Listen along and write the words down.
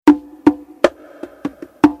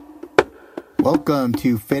Welcome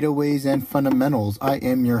to Fadeaways and Fundamentals. I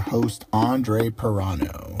am your host, Andre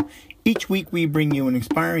Perrano. Each week we bring you an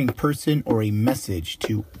inspiring person or a message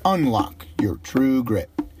to unlock your true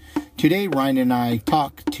grit. Today, Ryan and I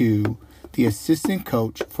talk to the assistant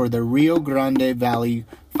coach for the Rio Grande Valley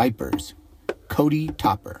Vipers, Cody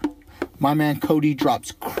Topper. My man Cody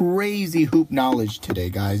drops crazy hoop knowledge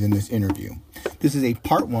today, guys, in this interview. This is a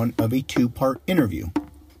part one of a two-part interview.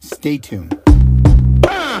 Stay tuned.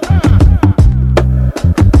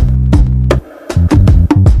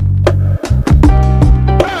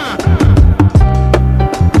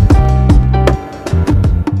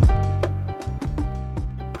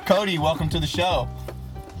 Cody, welcome to the show.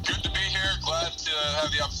 Good to be here. Glad to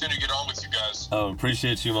have the opportunity to get on with you guys. Oh,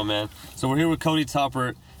 appreciate you, my man. So we're here with Cody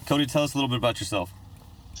Topper. Cody, tell us a little bit about yourself.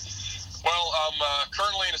 Well, I'm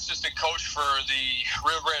currently an assistant coach for the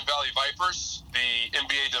Rio Grande Valley Vipers, the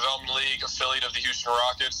NBA Development League affiliate of the Houston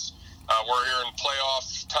Rockets. We're here in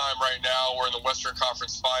playoff time right now. We're in the Western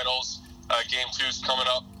Conference Finals. Game 2 is coming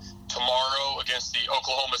up tomorrow against the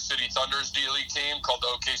Oklahoma City Thunder's D-League team called the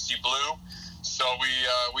OKC Blue. So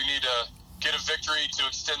we need to get a victory to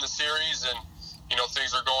extend the series, and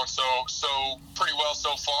things are going so pretty well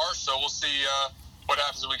so far. So we'll see what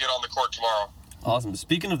happens when we get on the court tomorrow. Awesome.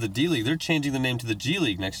 Speaking of the D-League, they're changing the name to the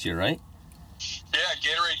G-League next year, right? Yeah,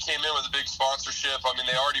 Gatorade came in with a big sponsorship. I mean,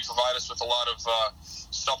 they already provide us with a lot of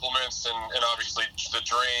supplements and obviously the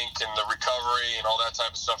drink and the recovery and all that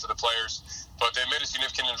type of stuff for the players. But they made a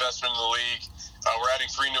significant investment in the league. We're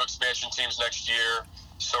adding 3 new expansion teams next year.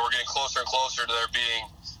 So we're getting closer and closer to there being,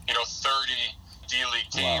 30 D-League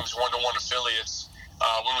teams, Wow. one-to-one affiliates.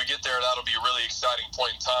 When we get there, that'll be a really exciting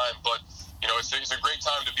point in time. But, it's a great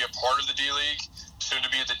time to be a part of the D-League, soon to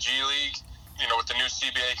be at the G-League. With the new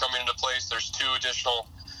CBA coming into place, there's 2 additional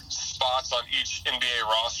spots on each NBA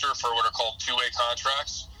roster for what are called two-way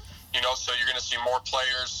contracts. So you're going to see more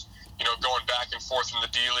players, going back and forth from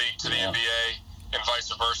the D-League to the NBA and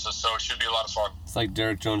vice versa. So it should be a lot of fun. It's like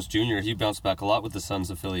Derek Jones Jr. He bounced back a lot with the Suns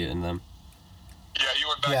affiliate in them. Yeah, he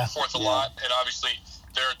went back and forth a lot, and obviously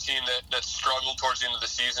they're a team that struggled towards the end of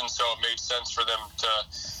the season, so it made sense for them to,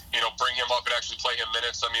 bring him up and actually play him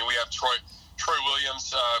minutes. I mean, we have Troy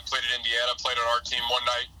Williams, played at Indiana, played on our team one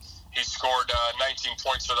night. He scored 19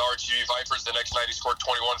 points for the RGV Vipers. The next night he scored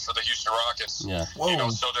 21 for the Houston Rockets. Yeah.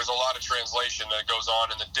 So there's a lot of translation that goes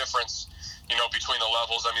on, and the difference, between the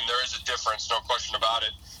levels. I mean, there is a difference, no question about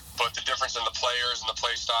it. But the difference in the players and the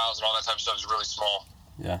play styles and all that type of stuff is really small.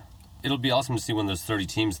 Yeah. It'll be awesome to see when there's 30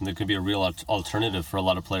 teams, and there could be a real alternative for a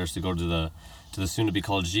lot of players to go to the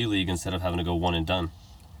soon-to-be-called G League instead of having to go one and done.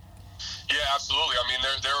 Yeah, absolutely. I mean,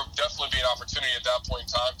 there will definitely be an opportunity at that point in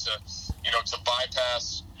time to, to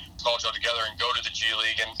bypass college altogether and go to the G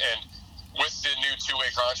League. And with the new two-way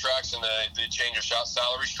contracts and the change of shot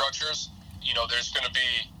salary structures, there's going to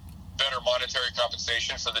be better monetary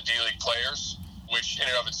compensation for the D-League players, which in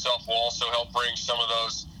and of itself will also help bring some of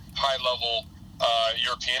those high-level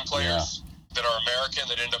European players that are American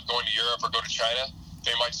that end up going to Europe or go to China.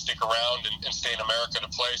 They might stick around and stay in America to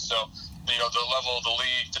play. So, the level of the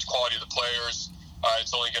league, the quality of the players,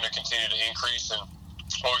 it's only going to continue to increase. And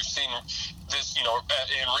what we've seen this,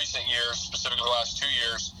 in recent years, specifically the last 2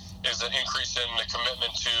 years, is an increase in the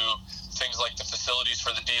commitment to things like the facilities for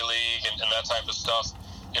the D-League and that type of stuff.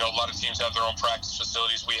 A lot of teams have their own practice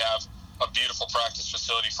facilities. We have a beautiful practice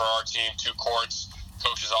facility for our team, 2 courts,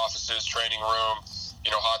 coaches' offices, training room,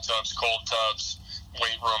 hot tubs, cold tubs,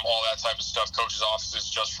 weight room, all that type of stuff, coaches' offices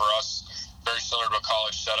just for us. Very similar to a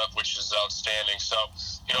college setup, which is outstanding. So,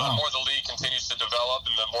 the more the league continues to develop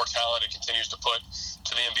and the more talent it continues to put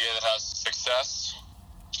to the NBA that has success,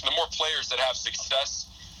 the more players that have success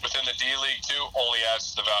within the D-League, too, only adds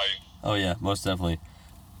to the value. Oh, yeah, most definitely.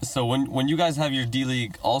 So when you guys have your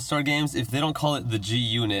D-League All-Star games, if they don't call it the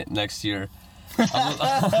G-Unit next year,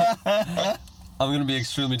 I'm going to be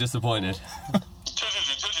extremely disappointed.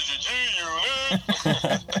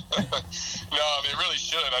 No, they really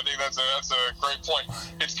should. I think that's a great point.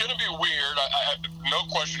 It's going to be weird. I no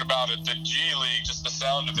question about it. The G League, just the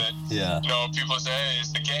sound of it. Yeah. People say, hey,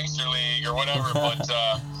 it's the Gangster League or whatever. But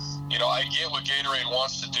I get what Gatorade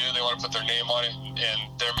wants to do. They want to put their name on it, and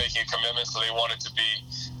they're making a commitment, so they want it to be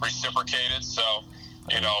reciprocated. So,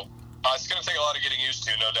 it's going to take a lot of getting used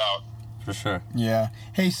to, no doubt. For sure. Yeah.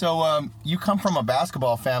 Hey, so you come from a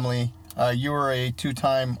basketball family. You were a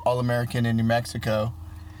 2-time All-American in New Mexico.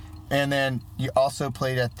 And then you also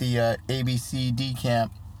played at the ABCD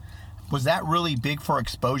camp. Was that really big for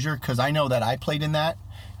exposure? Because I know that I played in that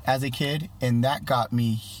as a kid, and that got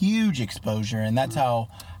me huge exposure, and that's how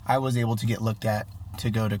I was able to get looked at to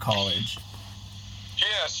go to college.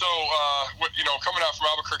 Yeah, so, coming out from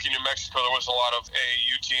Albuquerque, New Mexico, there was a lot of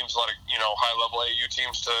AAU teams, a lot of, high-level AAU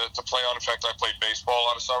teams to play on. In fact, I played baseball a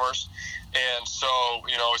lot of summers. And so,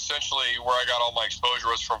 essentially where I got all my exposure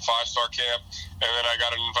was from five-star camp, and then I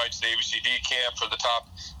got an invite to the ABCD camp for the top,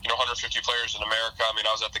 150 players in America. I mean,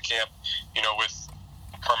 I was at the camp, with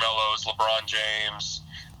Carmelo's, LeBron James,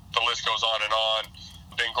 the list goes on and on.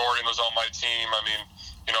 Ben Gordon was on my team. I mean,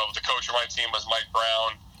 the coach of my team was Mike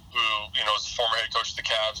Brown, who, is the former head coach of the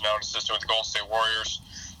Cavs, now an assistant with the Golden State Warriors.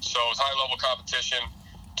 So it was high-level competition,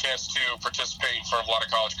 chance to participate in front of a lot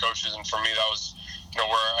of college coaches, and for me, that was,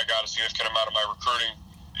 where I got a significant amount of my recruiting,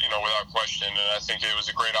 without question, and I think it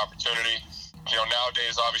was a great opportunity.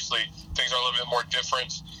 Nowadays, obviously, things are a little bit more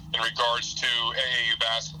different in regards to AAU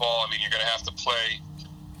basketball. I mean, you're going to have to play,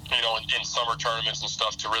 in summer tournaments and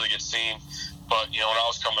stuff to really get seen. But, when I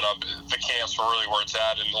was coming up, the camps were really where it's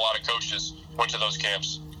at, and a lot of coaches went to those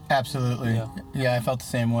camps. Absolutely. Yeah, I felt the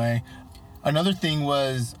same way. Another thing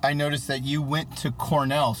was I noticed that you went to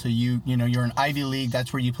Cornell. So you're an Ivy League.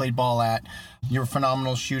 That's where you played ball at. You're a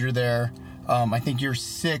phenomenal shooter there. I think you're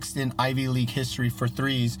 6th in Ivy League history for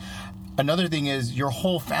threes. Another thing is your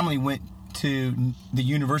whole family went to the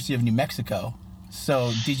University of New Mexico.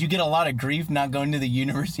 So did you get a lot of grief not going to the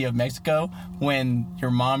University of Mexico when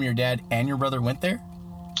your mom, your dad, and your brother went there?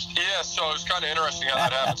 Yeah, so it was kind of interesting how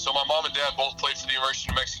that happened. So my mom and dad both played for the University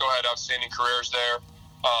of New Mexico, had outstanding careers there.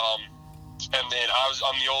 And then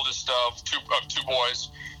I'm the oldest of two boys,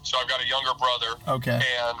 so I've got a younger brother. Okay.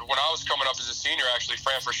 And when I was coming up as a senior, actually,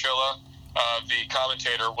 Fran Fraschilla, the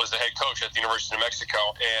commentator, was the head coach at the University of New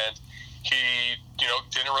Mexico, and he,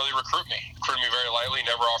 didn't really recruit me very lightly,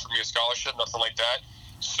 never offered me a scholarship, nothing like that.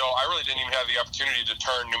 So I really didn't even have the opportunity to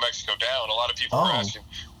turn New Mexico down. A lot of people were asking,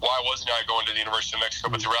 why wasn't I going to the University of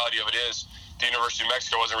Mexico? But the reality of it is, the University of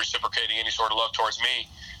Mexico wasn't reciprocating any sort of love towards me.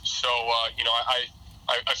 So,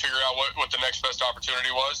 I figured out what the next best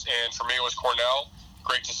opportunity was, and for me it was Cornell.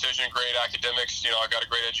 Great decision, great academics. I got a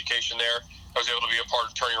great education there. I was able to be a part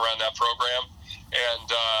of turning around that program. And,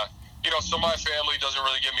 so my family doesn't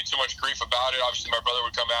really give me too much grief about it. Obviously, my brother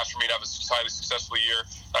would come after me and have a highly successful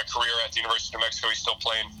career at the University of New Mexico. He's still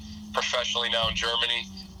playing professionally now in Germany.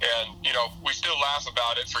 And, we still laugh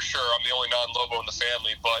about it for sure. I'm the only non-Lobo in the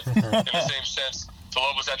family. But in the same sense, the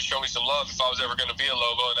Lobos had to show me some love if I was ever going to be a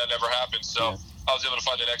Lobo, and that never happened. So I was able to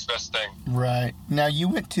find the next best thing. Right. Now, you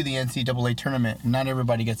went to the NCAA tournament. Not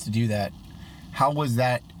everybody gets to do that. How was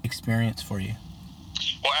that experience for you?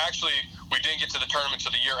 Well, actually, we didn't get to the tournament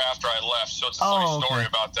until the year after I left. So it's a funny story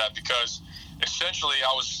about that, because essentially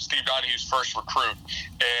I was Steve Donahue's first recruit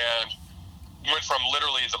and went from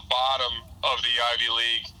literally the bottom of the Ivy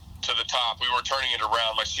League to the top. We were turning it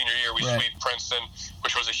around. My senior year, we swept Princeton,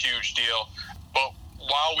 which was a huge deal. But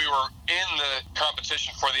while we were in the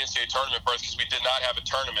competition for the NCAA tournament berth, because we did not have a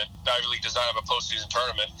tournament, the Ivy League does not have a postseason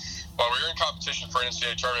tournament. While we were in competition for an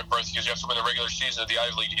NCAA tournament berth, because you have to win the regular season of the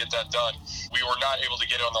Ivy League to get that done, we were not able to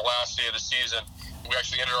get it on the last day of the season. We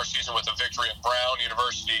actually ended our season with a victory at Brown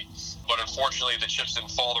University, but unfortunately the chips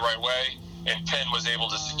didn't fall the right way, and Penn was able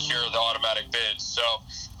to secure the automatic bid. So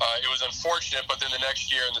it was unfortunate, but then the next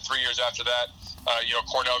year and the 3 years after that,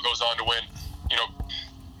 Cornell goes on to win,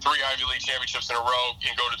 3 Ivy League championships in a row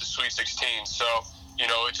and go to the Sweet 16. So,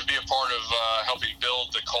 to be a part of helping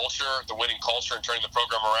build the culture, the winning culture, and turning the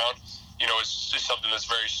program around, is just something that's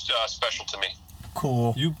very special to me.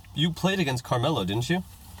 Cool. You played against Carmelo, didn't you?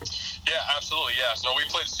 Yeah, absolutely, yes. No, we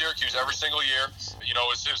played Syracuse every single year. It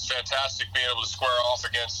was fantastic being able to square off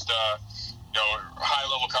against,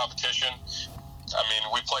 high-level competition. I mean,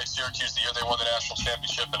 we played Syracuse the year they won the national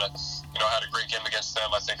championship, and I had a great game against them.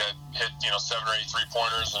 I think I hit 7 or 8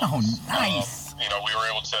 3-pointers. And, nice. We were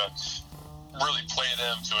able to really play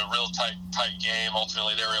them to a real tight game.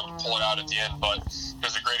 Ultimately, they were able to pull it out at the end, but it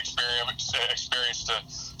was a great experience to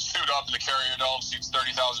suit up in the Carrier Dome, seats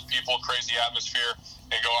 30,000 people, crazy atmosphere,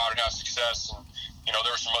 and go out and have success. And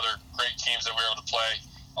there were some other great teams that we were able to play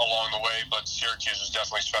along the way, but Syracuse was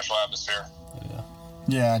definitely a special atmosphere.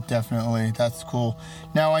 Yeah, definitely. That's cool.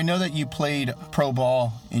 Now, I know that you played pro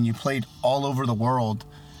ball and you played all over the world.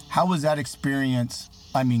 How was that experience?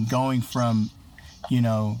 I mean, going from,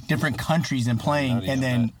 different countries and playing, and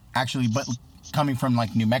then but coming from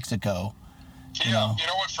like New Mexico. Yeah, you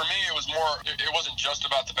know what? For me, it was more. It wasn't just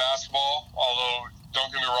about the basketball, although. Don't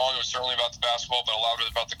get me wrong, it was certainly about the basketball, but a lot of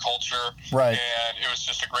it about the culture. Right. And it was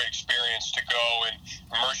just a great experience to go and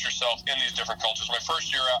immerse yourself in these different cultures. My first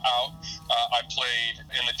year out, I played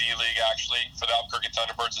in the D-League, actually, for the Albuquerque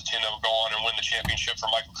Thunderbirds, the team that would go on and win the championship for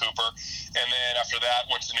Michael Cooper. And then after that,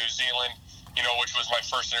 went to New Zealand, which was my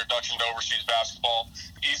first introduction to overseas basketball.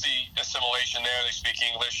 Easy assimilation there. They speak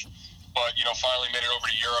English. But but finally made it over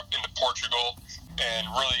to Europe into Portugal, and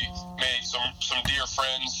really made some dear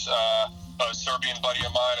friends. A Serbian buddy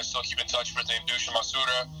of mine I still keep in touch with, named Dusan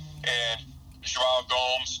Masura, and Joao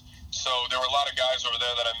Gomes. So there were a lot of guys over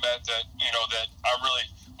there that I met that that I really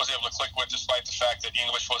was able to click with, despite the fact that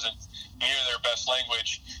English wasn't near their best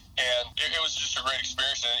language. And it was just a great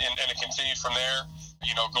experience, and it continued from there.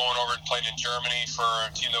 Going over and playing in Germany for a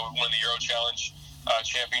team that would win the Euro Challenge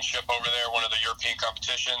championship over there, one of the European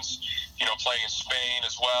competitions. Playing in Spain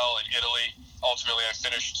as well, and Italy. Ultimately, I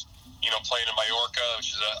finished, playing in Mallorca, which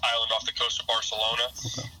is an island off the coast of Barcelona.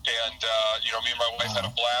 Okay. And, me and my wife had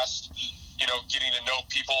a blast, getting to know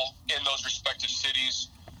people in those respective cities.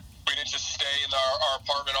 We didn't just stay in our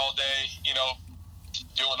apartment all day,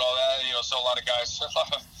 doing all that. So a lot of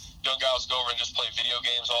young guys go over and just play video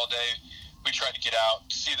games all day. We tried to get out,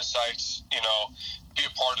 see the sights, be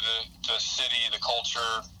a part of the city, the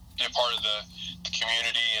culture, be a part of the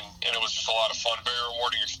community, and it was just a lot of fun, very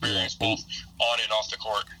rewarding experience, both on and off the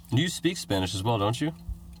court. You speak Spanish as well, don't you?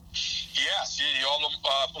 Yes, yo hablo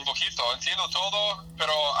un poquito. Entiendo todo,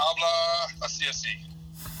 pero habla así.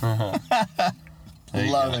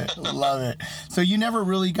 Love it. So you never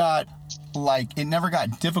really got, it never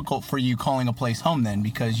got difficult for you calling a place home then,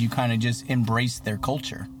 because you kind of just embraced their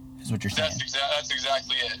culture, is what you're saying. That's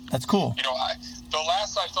exactly it. That's cool. The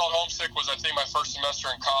last I felt homesick was, I think, my first semester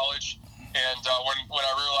in college, and when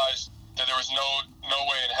I realized that there was no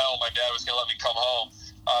way in hell my dad was going to let me come home,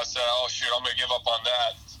 I said, oh shoot, I'm going to give up on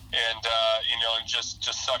that, and and just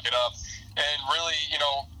suck it up. And really,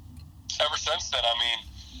 ever since then, I mean,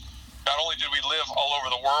 not only did we live all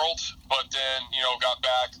over the world, but then got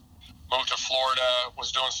back, moved to Florida,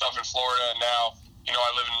 was doing stuff in Florida, and now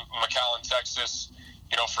I live in McAllen, Texas.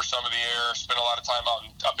 For some of the year, spent a lot of time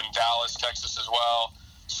up in Dallas, Texas as well.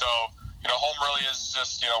 So, home really is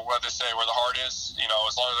just, what they say, where the heart is.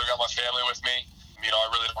 As long as I've got my family with me, I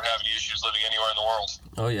really don't have any issues living anywhere in the world.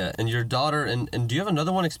 Oh, yeah. And your daughter, and do you have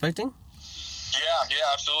another one expecting?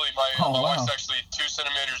 Yeah, absolutely. My wife's actually 2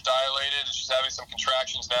 centimeters dilated, and she's having some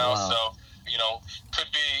contractions now. Wow. So,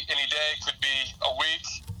 could be any day, could be a week.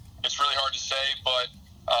 It's really hard to say, but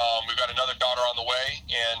we've got another daughter on the way,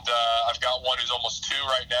 and I've got one who's almost 2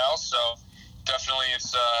 right now. So definitely,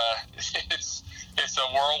 it's a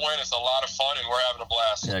whirlwind. It's a lot of fun, and we're having a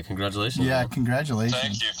blast. Yeah, congratulations. Yeah, congratulations.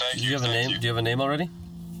 Thank you. Do you have a name? Do you have a name already?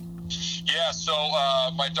 Yeah. So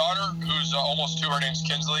my daughter, who's almost 2, her name's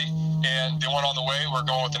Kinsley, and the one on the way, we're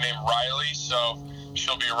going with the name Riley. So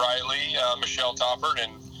she'll be Riley Michelle Toppert,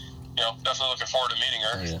 and definitely looking forward to meeting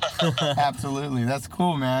her. Oh, yeah. Absolutely, that's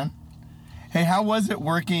cool, man. Hey, how was it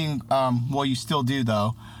working, well, you still do,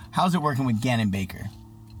 though. How's it working with Gannon Baker?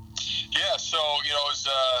 Yeah, so,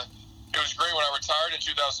 it was great when I retired in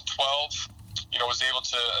 2012. Was able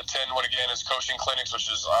to attend one of Gannon's coaching clinics,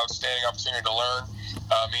 which is an outstanding opportunity to learn.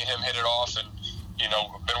 Me and him hit it off, and,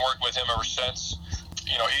 been working with him ever since.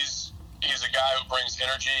 He's a guy who brings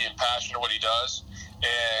energy and passion to what he does,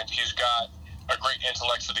 and he's got a great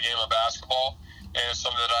intellect for the game of basketball, and it's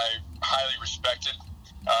something that I highly respected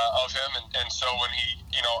of him, and so when he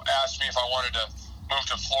asked me if I wanted to move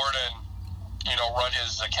to Florida and run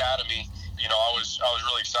his academy, I was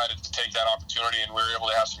really excited to take that opportunity, and we were able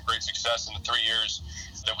to have some great success in the 3 years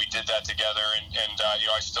that we did that together, and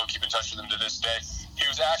I still keep in touch with him to this day. He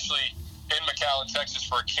was actually in McAllen, Texas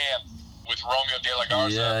for a camp with Romeo De La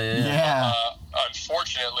Garza. Yeah.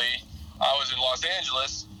 Unfortunately, I was in Los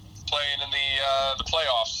Angeles playing in the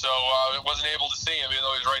playoffs, so I wasn't able to see him, even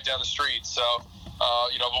though he was right down the street. So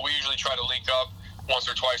but we usually try to link up once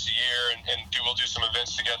or twice a year, and we'll do some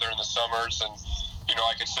events together in the summers. And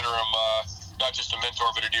I consider him not just a mentor,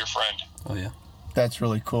 but a dear friend. Oh yeah, that's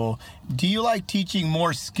really cool. Do you like teaching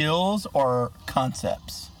more skills or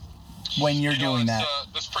concepts when you're doing that?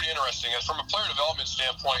 That's pretty interesting. And from a player development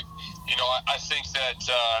standpoint, I think that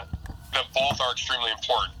both are extremely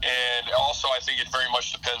important. And also, I think it very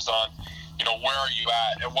much depends on where are you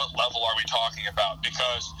at and what level are we talking about?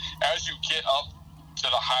 Because as you get up to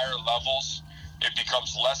the higher levels, it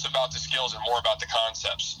becomes less about the skills and more about the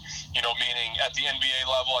concepts. Meaning at the NBA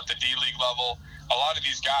level, at the D-League level, a lot of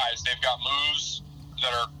these guys, they've got moves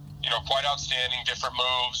that are, quite outstanding, different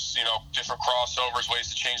moves, different crossovers, ways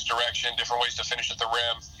to change direction, different ways to finish at the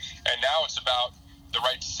rim. And now it's about the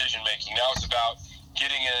right decision-making. Now it's about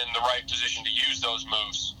getting in the right position to use those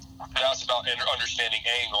moves. Now it's about understanding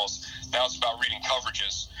angles. Now it's about reading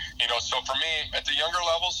coverages. So for me, at the younger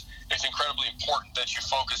levels, it's incredibly important that you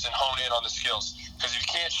focus and hone in on the skills. Because if you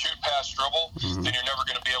can't shoot past dribble, then you're never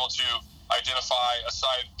going to be able to identify a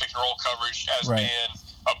side pick-and-roll coverage as being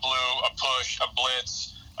a blue, a push, a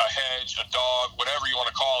blitz, a hedge, a dog, whatever you want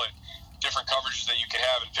to call it. different coverages that you can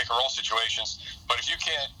have in pick-and-roll situations. But if you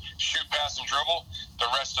can't shoot, pass, and dribble, the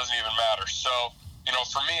rest doesn't even matter. So,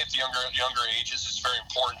 for me at the younger ages, it's very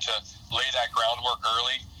important to lay that groundwork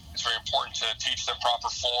early. It's very important to teach them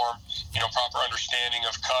proper form, proper understanding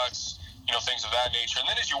of cuts, things of that nature. And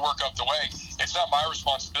then as you work up the way, it's not my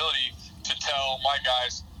responsibility to tell my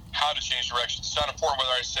guys how to change directions. It's not important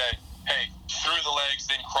whether I say, hey, through the legs,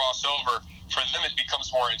 then cross over. For them, it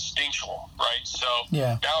becomes more instinctual, right? So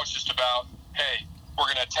now it's just about, hey, we're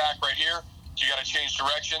going to attack right here. You got to change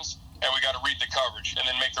directions, and we got to read the coverage and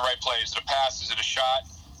then make the right play. Is it a pass? Is it a shot?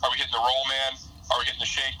 Are we hitting the roll man? Are we hitting the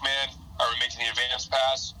shake man? Are we making the advance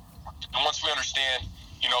pass? And once we understand,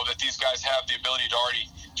 that these guys have the ability to already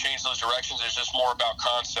change those directions, it's just more about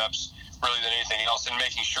concepts really than anything else, and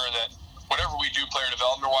making sure that whatever we do player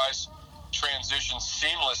development-wise transitions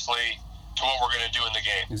seamlessly to what we're going to do in the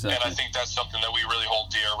game. Exactly. And I think that's something that we really hold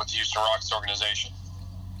dear with the Houston Rockets organization.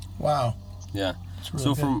 Wow. Yeah. Really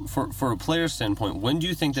so good. for a player standpoint, when do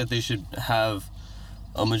you think that they should have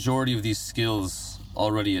a majority of these skills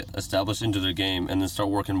already established into their game and then start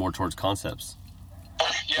working more towards concepts?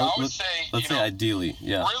 Yeah, I would say, let's say ideally,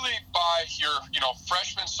 really by your,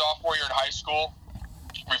 freshman, sophomore year in high school,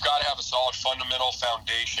 we've got to have a solid fundamental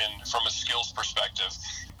foundation from a skills perspective.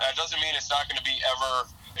 That doesn't mean it's not going to be ever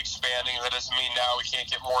expanding. That doesn't mean now we can't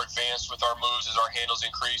get more advanced with our moves as our handles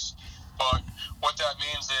increase. But what that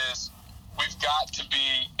means is we've got to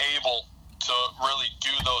be able to really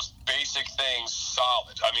do those basic things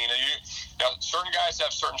solid. I mean, now certain guys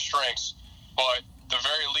have certain strengths, but at the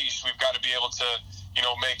very least, we've got to be able to,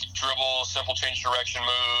 make dribble, simple change direction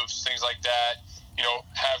moves, things like that,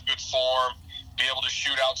 have good form, be able to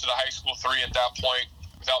shoot out to the high school three at that point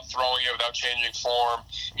without throwing it, without changing form,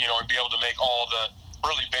 and be able to make all the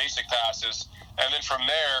really basic passes. And then from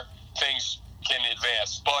there, things can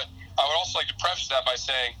advance. But I would also like to preface that by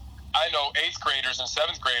saying I know 8th graders and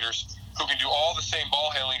 7th graders who can do all the same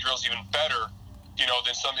ball handling drills even better,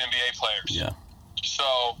 than some NBA players. Yeah.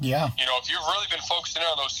 So, if you've really been focusing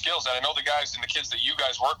on those skills, and I know the guys and the kids that you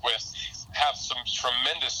guys work with have some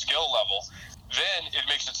tremendous skill level, then it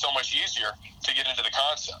makes it so much easier to get into the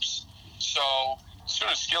concepts. So as soon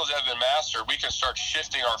as skills have been mastered, we can start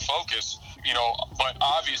shifting our focus, but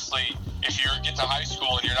obviously if you get to high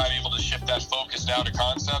school and you're not able to shift that focus now to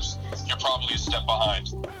concepts, you're probably a step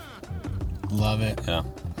behind. Love it. Yeah.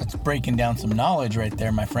 That's breaking down some knowledge right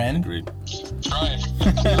there, my friend. Agreed. Trying.